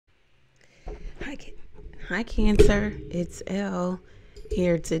Hi Cancer, it's Elle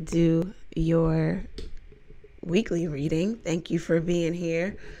here to do your weekly reading. Thank you for being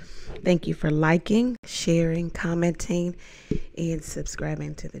here. Thank you for liking, sharing, commenting, and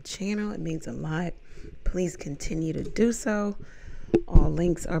subscribing to the channel. It means a lot. Please continue to do so. All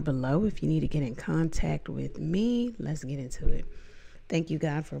links are below if you need to get in contact with me. Let's get into it. Thank you,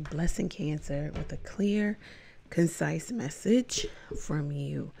 God, for blessing Cancer with a clear, concise message from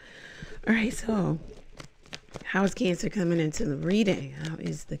you. All right, so how is Cancer coming into the reading? How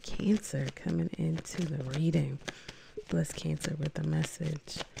is the Cancer coming into the reading? Bless Cancer with the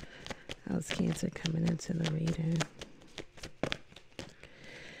message. How's Cancer coming into the reading?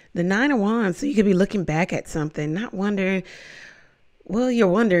 The Nine of Wands. So you could be looking back at something, not wondering. Well, you're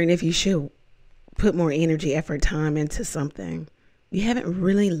wondering if you should put more energy, effort, time into something. You haven't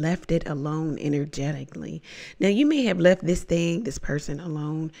really left it alone energetically. Now, you may have left this thing, this person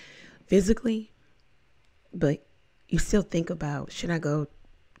alone physically, but you still think about, should I go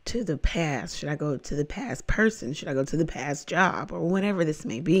to the past? Should I go to the past person? Should I go to the past job? Or whatever this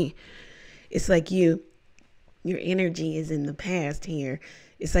may be. It's like your energy is in the past here.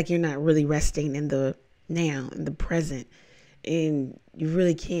 It's like you're not really resting in the now, in the present. And you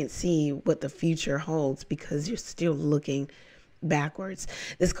really can't see what the future holds because you're still looking backwards.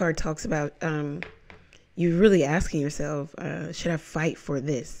 This card talks about you're really asking yourself, should I fight for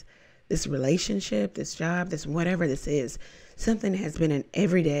this relationship, this job, this whatever this is? Something has been an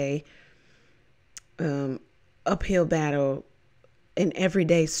everyday uphill battle, an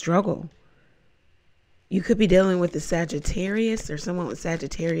everyday struggle. You could be dealing with the Sagittarius or someone with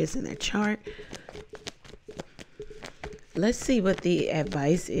Sagittarius in their chart. Let's see what the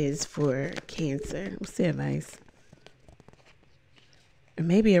advice is for Cancer. What's the advice?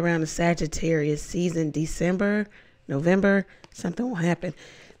 Maybe around the Sagittarius season, December, November, something will happen.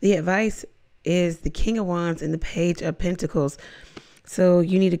 The advice is the King of Wands and the Page of Pentacles. So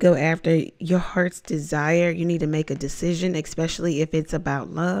you need to go after your heart's desire. You need to make a decision, especially if it's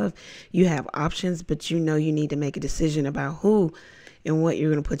about love. You have options, but you know you need to make a decision about who and what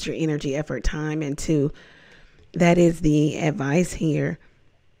you're going to put your energy, effort, time into. That is the advice here.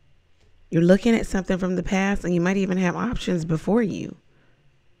 You're looking at something from the past, and you might even have options before you.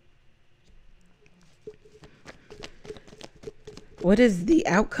 What is the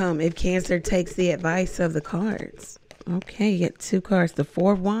outcome if Cancer takes the advice of the cards? Okay, you get two cards, the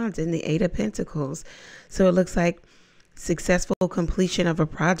Four of Wands and the Eight of Pentacles. So it looks like successful completion of a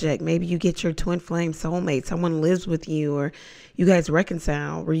project. Maybe you get your twin flame soulmate. Someone lives with you, or you guys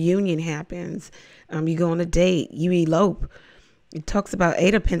reconcile. Reunion happens. You go on a date. You elope. It talks about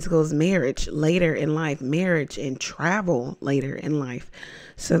Eight of Pentacles, marriage later in life, marriage and travel later in life.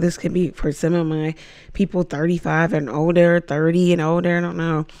 So this could be for some of my people 35 and older, 30 and older. I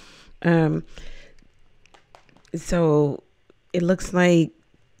don't know. So it looks like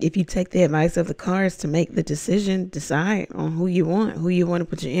if you take the advice of the cards to make the decision, decide on who you want to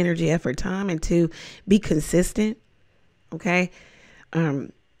put your energy, effort, time into. Be consistent. Okay.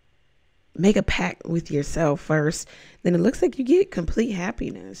 Make a pact with yourself first. Then it looks like you get complete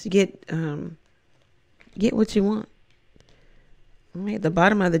happiness. You get what you want. All right, at the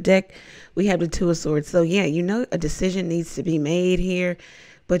bottom of the deck, we have the Two of Swords. So yeah, you know a decision needs to be made here,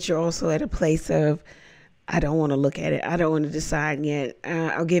 but you're also at a place of, I don't want to look at it. I don't want to decide yet.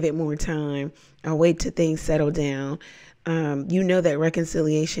 I'll give it more time. I'll wait till things settle down. You know that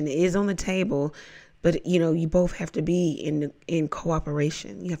reconciliation is on the table, but you know you both have to be in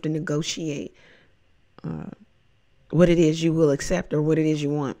cooperation. You have to negotiate what it is you will accept or what it is you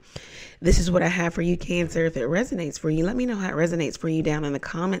want. This is what I have for you, Cancer. If it resonates for you, let me know how it resonates for you down in the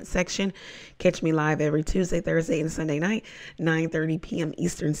comment section. Catch me live every Tuesday, Thursday, and Sunday night, 9:30 p.m.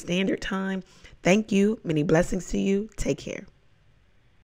 Eastern Standard Time. Thank you. Many blessings to you. Take care.